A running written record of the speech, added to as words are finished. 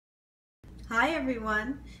Hi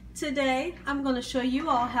everyone. Today I'm going to show you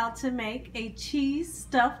all how to make a cheese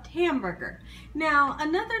stuffed hamburger. Now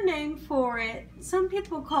another name for it, some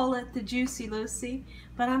people call it the Juicy Lucy,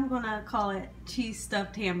 but I'm going to call it cheese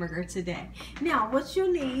stuffed hamburger today. Now what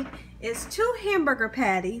you'll need is 2 hamburger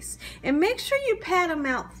patties, and make sure you pat them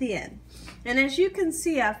out thin. And as you can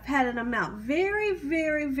see, I've patted them out very,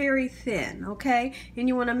 very, very thin, okay? And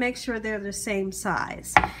you want to make sure they're the same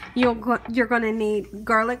size. You're going to need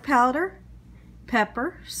garlic powder,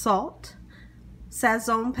 pepper, salt,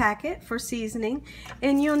 Sazon packet for seasoning,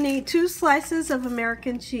 and you'll need 2 slices of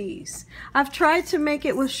American cheese. I've tried to make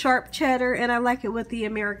it with sharp cheddar, and I like it with the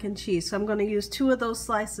American cheese, so I'm going to use 2 of those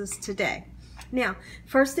slices today. Now,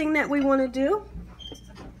 first thing that we want to do,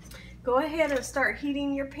 go ahead and start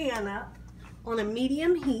heating your pan up on a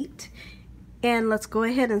medium heat, and let's go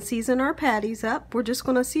ahead and season our patties up. We're just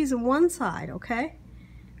going to season one side, okay?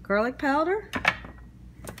 Garlic powder.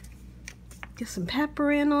 Get some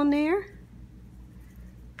pepper in on there.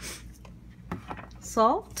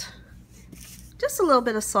 Salt. Just a little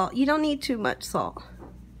bit of salt. You don't need too much salt.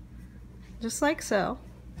 Just like so.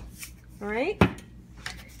 Alright?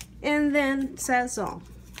 And then Sazon.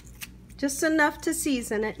 Just enough to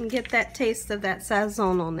season it and get that taste of that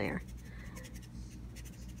Sazon on there.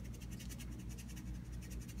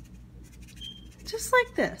 Just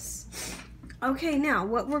like this. Okay, now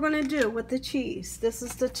what we're going to do with the cheese. This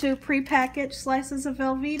is the 2 pre-packaged slices of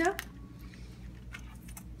velvetta.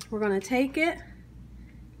 We're going to take it,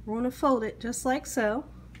 we're going to fold it just like so.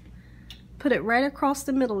 Put it right across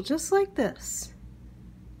the middle just like this.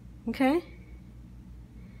 Okay?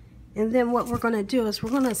 And then what we're going to do is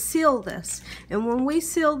we're going to seal this. And when we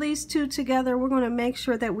seal these 2 together, we're going to make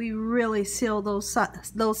sure that we really seal those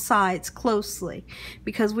sides closely,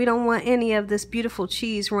 because we don't want any of this beautiful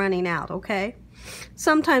cheese running out, okay?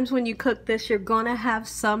 Sometimes when you cook this, you're going to have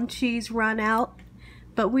some cheese run out,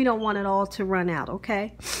 but we don't want it all to run out,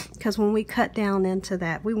 okay? Because when we cut down into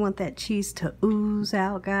that, we want that cheese to ooze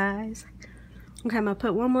out, guys. Okay, I'm going to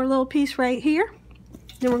put one more little piece right here.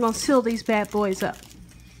 Then we're going to seal these bad boys up.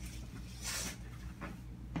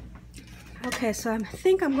 Okay, so I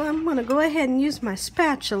think I'm going to go ahead and use my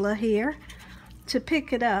spatula here to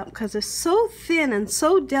pick it up, because it's so thin and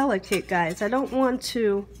so delicate, guys. I don't want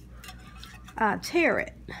to tear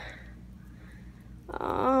it.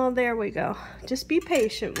 Oh, there we go. Just be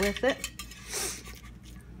patient with it.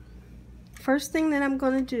 First thing that I'm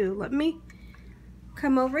going to do, let me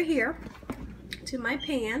come over here to my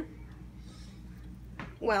pan.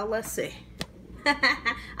 Well, let's see.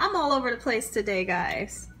 I'm all over the place today,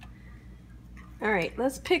 guys. Alright,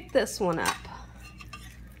 let's pick this one up.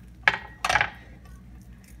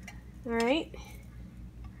 Alright.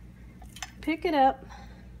 Pick it up.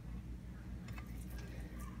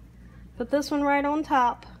 Put this one right on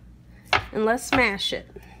top. And let's smash it.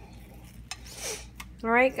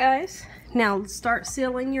 Alright, guys. Now start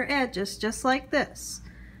sealing your edges just like this.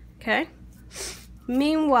 Okay?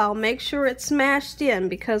 Meanwhile, make sure it's smashed in,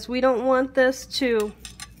 because we don't want this to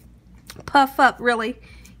puff up really,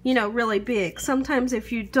 you know, really big. Sometimes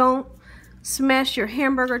if you don't smash your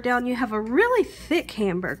hamburger down, you have a really thick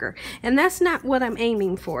hamburger, and that's not what I'm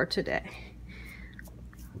aiming for today.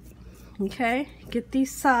 Okay, get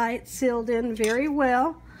these sides sealed in very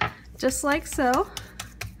well, just like so.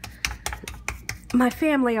 My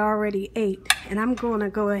family already ate, and I'm going to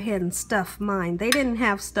go ahead and stuff mine. They didn't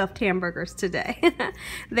have stuffed hamburgers today.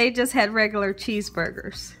 They just had regular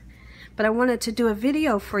cheeseburgers. But I wanted to do a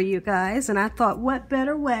video for you guys, and I thought, what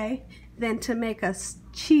better way than to make a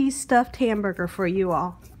cheese stuffed hamburger for you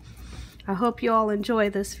all. I hope you all enjoy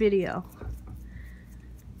this video.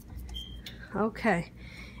 Okay,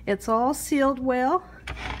 it's all sealed well.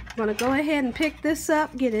 I'm going to go ahead and pick this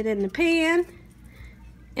up, get it in the pan,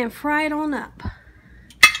 and fry it on up.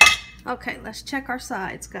 Okay, let's check our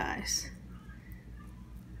sides, guys.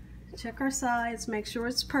 Check our sides, make sure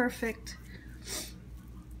it's perfect.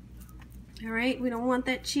 Alright, we don't want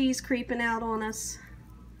that cheese creeping out on us.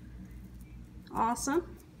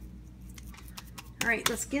 Awesome. Alright,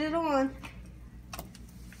 let's get it on.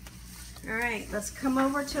 Alright, let's come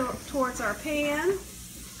over towards our pan.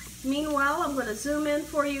 Meanwhile, I'm going to zoom in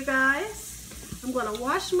for you guys. I'm going to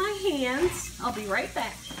wash my hands. I'll be right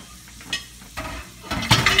back.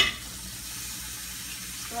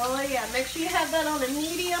 Oh yeah, make sure you have that on a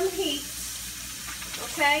medium heat.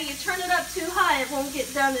 Okay, you turn it up too high, it won't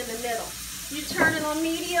get done in the middle. You turn it on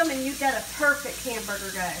medium and you got a perfect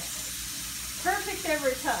hamburger, guys. Perfect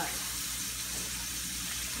every time.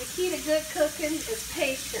 The key to good cooking is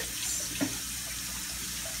patience.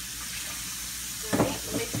 Alright,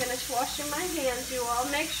 let me finished washing my hands, you all.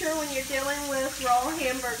 Make sure when you're dealing with raw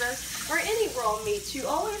hamburger or any raw meats, you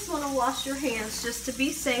always want to wash your hands just to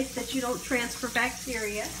be safe that you don't transfer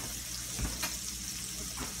bacteria.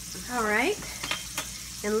 All right.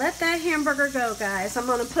 And let that hamburger go, guys. I'm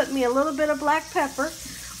going to put me a little bit of black pepper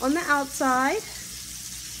on the outside.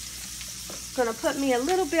 Going to put me a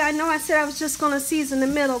little bit. I know I said I was just going to season the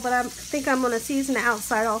middle, but I think I'm going to season the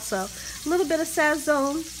outside also. A little bit of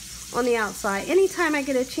Sazon on the outside. Anytime I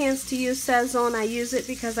get a chance to use Sazon, I use it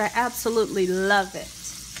because I absolutely love it.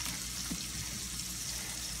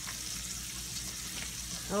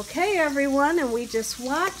 Okay, everyone, and we just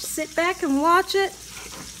watch. Sit back and watch it.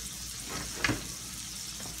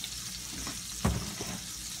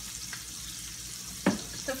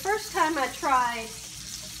 The first time I tried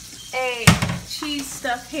a cheese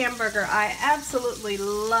stuffed hamburger, I absolutely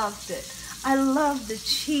loved it. I love the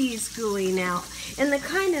cheese gooing out. And the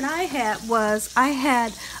kind that I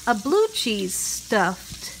had a blue cheese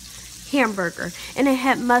stuffed hamburger, and it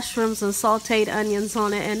had mushrooms and sauteed onions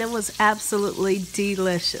on it, and it was absolutely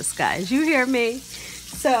delicious, guys. You hear me?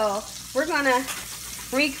 So we're gonna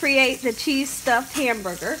recreate the cheese stuffed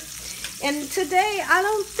hamburger. And today, I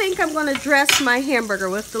don't think I'm going to dress my hamburger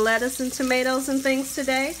with the lettuce and tomatoes and things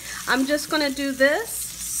today. I'm just going to do this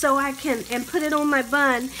so I can, and put it on my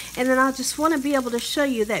bun, and then I'll just want to be able to show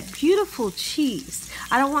you that beautiful cheese.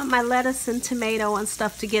 I don't want my lettuce and tomato and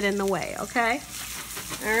stuff to get in the way, okay?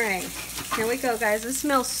 All right, here we go, guys. It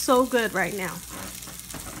smells so good right now.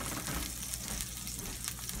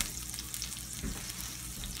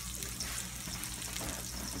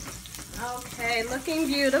 Okay, looking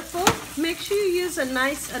beautiful. Make sure you use a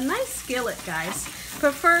nice skillet, guys.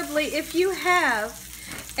 Preferably if you have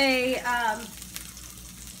a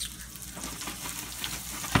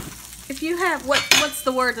what's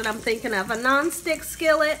the word that I'm thinking of? A non-stick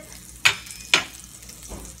skillet.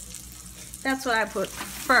 That's what I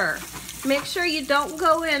prefer. Make sure you don't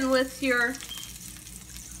go in with your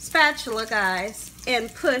spatula, guys,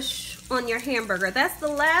 and push on your hamburger. That's the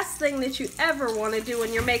last thing that you ever want to do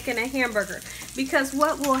when you're making a hamburger, because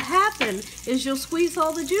what will happen is you'll squeeze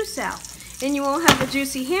all the juice out and you won't have a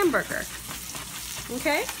juicy hamburger.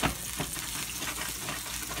 Okay?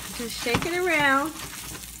 Just shake it around.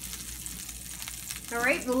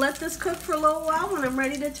 Alright, we'll let this cook for a little while. When I'm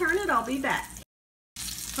ready to turn it, I'll be back.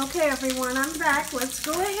 Okay, everyone, I'm back. Let's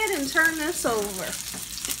go ahead and turn this over.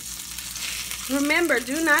 Remember,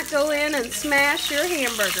 do not go in and smash your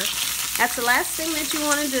hamburger. That's the last thing that you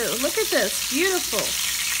want to do. Look at this. Beautiful.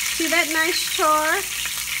 See that nice char?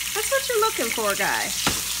 That's what you're looking for, guys.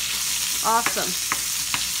 Awesome.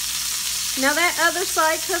 Now that other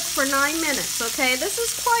side cooked for 9 minutes, okay? This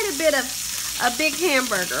is quite a bit of a big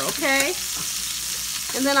hamburger, okay?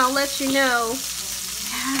 And then I'll let you know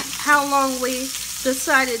how long we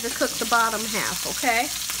decided to cook the bottom half,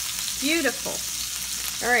 okay? Beautiful.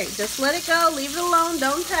 All right, just let it go. Leave it alone.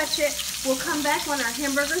 Don't touch it. We'll come back when our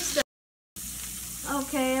hamburger's done.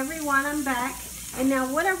 Okay, everyone, I'm back. And now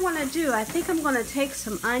what I want to do, I think I'm going to take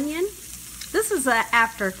some onion. This is an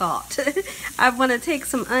afterthought. I want to take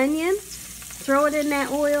some onion, throw it in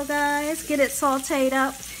that oil, guys, get it sauteed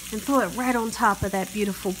up, and throw it right on top of that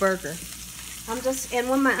beautiful burger. And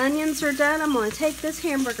when my onions are done, I'm going to take this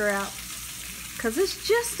hamburger out, because it's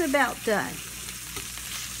just about done.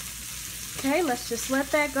 Okay, let's just let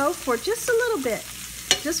that go for just a little bit,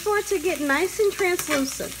 just for it to get nice and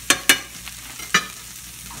translucent.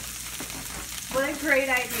 What a great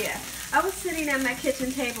idea. I was sitting at my kitchen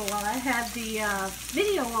table while I had the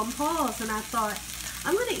video on pause, and I thought,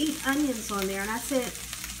 I'm going to eat onions on there. And I said,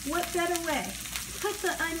 what better way? Put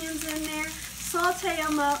the onions in there, saute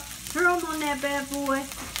them up, throw them on that bad boy.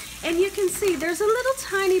 And you can see there's a little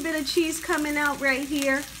tiny bit of cheese coming out right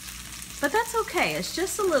here. But that's okay. It's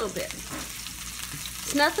just a little bit.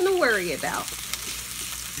 It's nothing to worry about.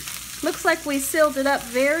 Looks like we sealed it up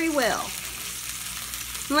very well.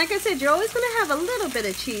 And like I said, you're always going to have a little bit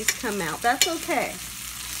of cheese come out. That's okay.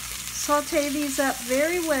 Saute these up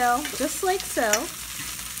very well, just like so.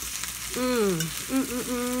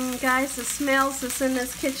 Guys, the smells that's in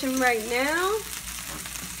this kitchen right now,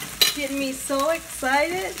 getting me so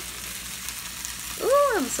excited.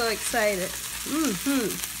 Ooh, I'm so excited.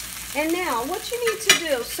 And now, what you need to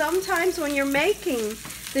do, sometimes when you're making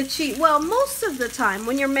the cheese, well, most of the time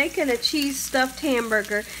when you're making a cheese stuffed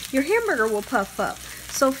hamburger, your hamburger will puff up.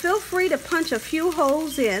 So feel free to punch a few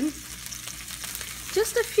holes in,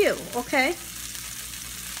 just a few, okay?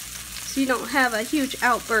 So you don't have a huge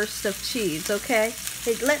outburst of cheese, okay?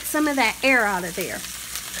 Let some of that air out of there.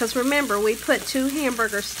 Because remember, we put 2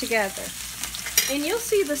 hamburgers together. And you'll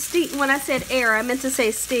see the steam, when I said air, I meant to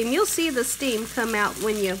say steam. You'll see the steam come out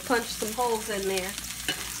when you punch some holes in there.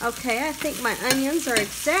 Okay, I think my onions are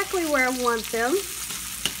exactly where I want them.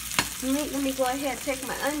 Let me go ahead and take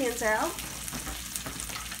my onions out.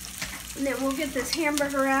 And then we'll get this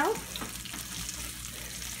hamburger out.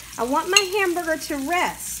 I want my hamburger to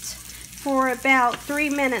rest for about 3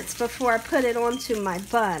 minutes before I put it onto my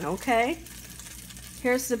bun, okay?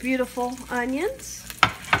 Here's the beautiful onions.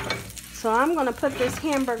 So I'm going to put this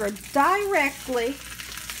hamburger directly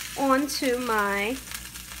onto my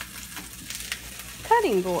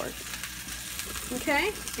cutting board.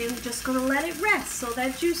 Okay? And I'm just going to let it rest so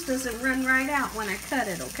that juice doesn't run right out when I cut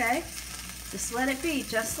it, okay? Just let it be,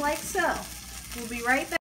 just like so. We'll be right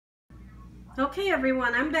back. Okay,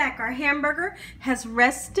 everyone, I'm back. Our hamburger has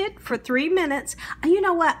rested for 3 minutes. And you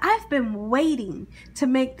know what? I've been waiting to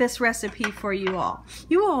make this recipe for you all.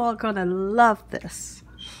 You all are going to love this.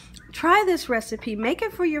 Try this recipe. Make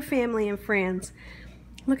it for your family and friends.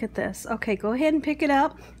 Look at this. Okay, go ahead and pick it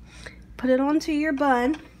up. Put it onto your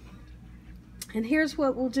bun. And here's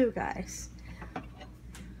what we'll do, guys.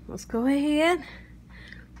 Let's go ahead.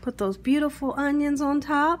 Put those beautiful onions on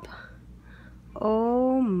top.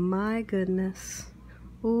 Oh my goodness.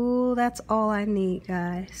 Ooh, that's all I need,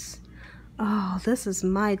 guys. Oh, this is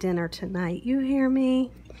my dinner tonight. You hear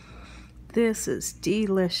me? This is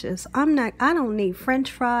delicious. I don't need French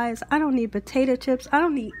fries. I don't need potato chips. I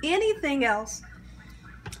don't need anything else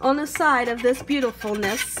on the side of this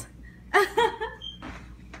beautifulness.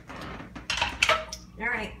 All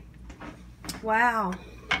right. Wow.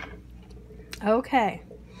 Okay.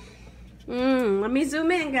 Let me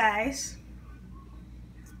zoom in, guys.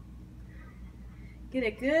 Get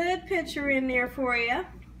a good picture in there for you.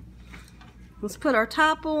 Let's put our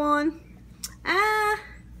top on.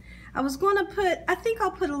 I think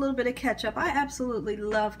I'll put a little bit of ketchup. I absolutely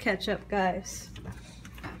love ketchup, guys.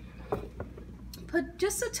 Put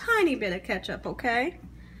just a tiny bit of ketchup, okay?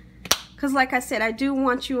 Because like I said, I do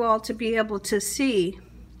want you all to be able to see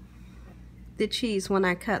the cheese when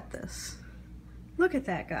I cut this. Look at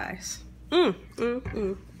that, guys. You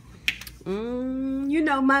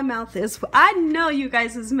know my mouth is, I know you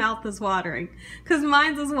guys' mouth is watering because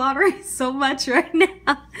mine is watering so much right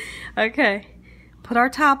now. Okay, put our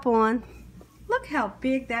top on. Look how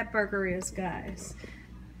big that burger is, guys.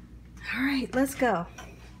 All right, let's go.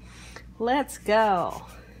 Let's go.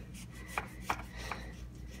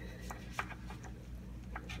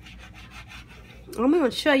 I'm going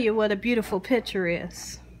to show you what a beautiful picture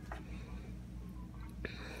is.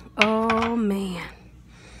 Oh man.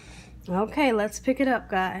 Okay, let's pick it up,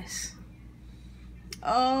 guys.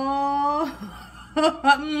 Oh,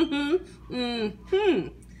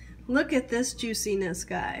 Look at this juiciness,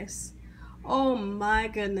 guys. Oh my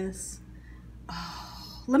goodness.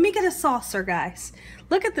 Oh, let me get a saucer, guys.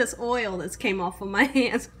 Look at this oil that's came off of my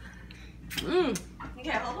hands. Okay,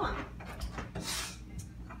 hold on.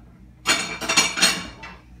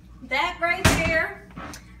 That right there,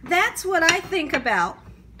 that's what I think about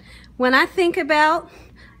when I think about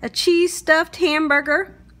a cheese stuffed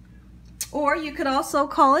hamburger, or you could also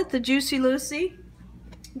call it the Juicy Lucy.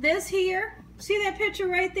 This here, see that picture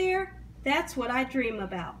right there? That's what I dream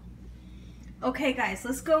about. Okay guys,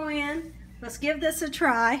 let's go in. Let's give this a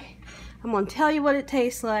try. I'm gonna tell you what it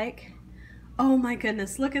tastes like. Oh my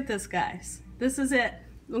goodness, look at this, guys. This is it.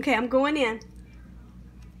 Okay, I'm going in.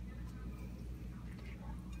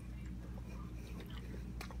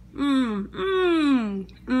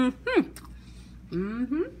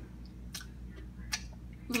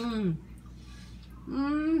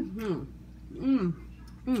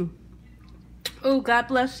 Oh, God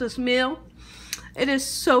bless this meal. It is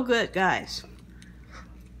so good, guys.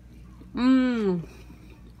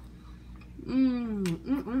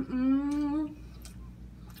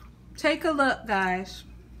 Take a look, guys.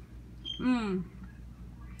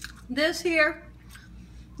 This here,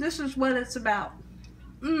 this is what it's about.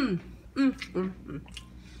 Let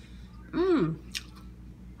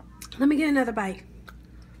me get another bite.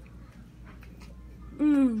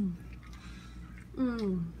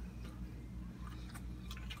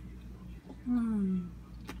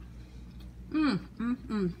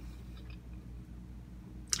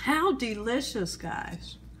 How delicious,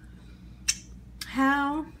 guys.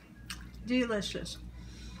 How delicious.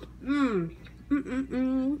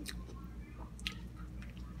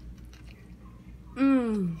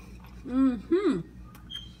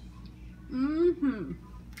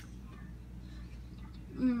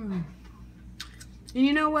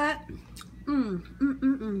 You know what?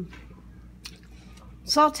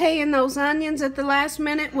 Sauteing those onions at the last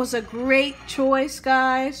minute was a great choice,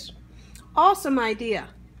 guys. Awesome idea.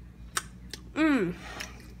 You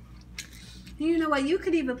know what? You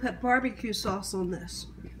could even put barbecue sauce on this.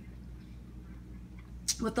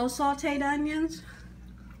 With those sauteed onions.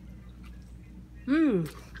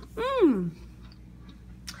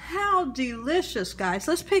 How delicious, guys.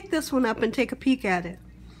 Let's pick this one up and take a peek at it.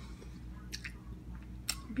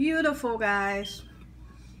 Beautiful, guys.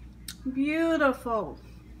 Beautiful.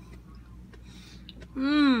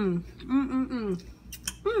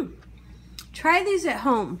 Try these at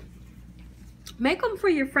home. Make them for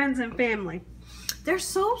your friends and family. They're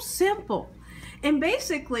so simple. And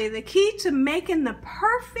basically, the key to making the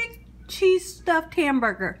perfect cheese stuffed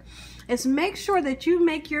hamburger is make sure that you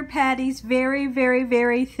make your patties very, very,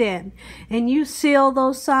 very thin. And you seal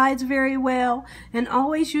those sides very well. And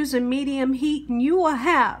always use a medium heat. And you will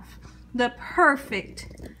have the perfect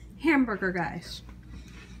hamburger, guys.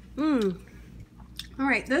 All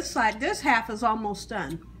right, this side, this half is almost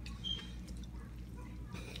done.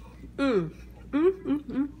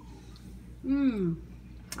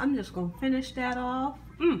 I'm just gonna finish that off.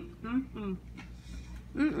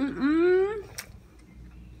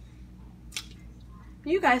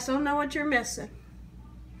 You guys don't know what you're missing.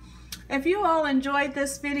 If you all enjoyed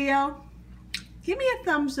this video, give me a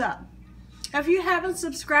thumbs up. If you haven't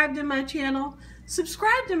subscribed to my channel,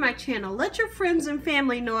 subscribe to my channel. Let your friends and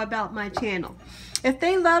family know about my channel. If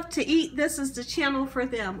they love to eat, this is the channel for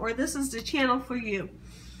them, or this is the channel for you.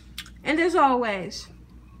 And as always,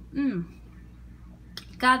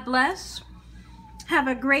 God bless. Have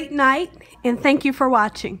a great night, and thank you for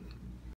watching.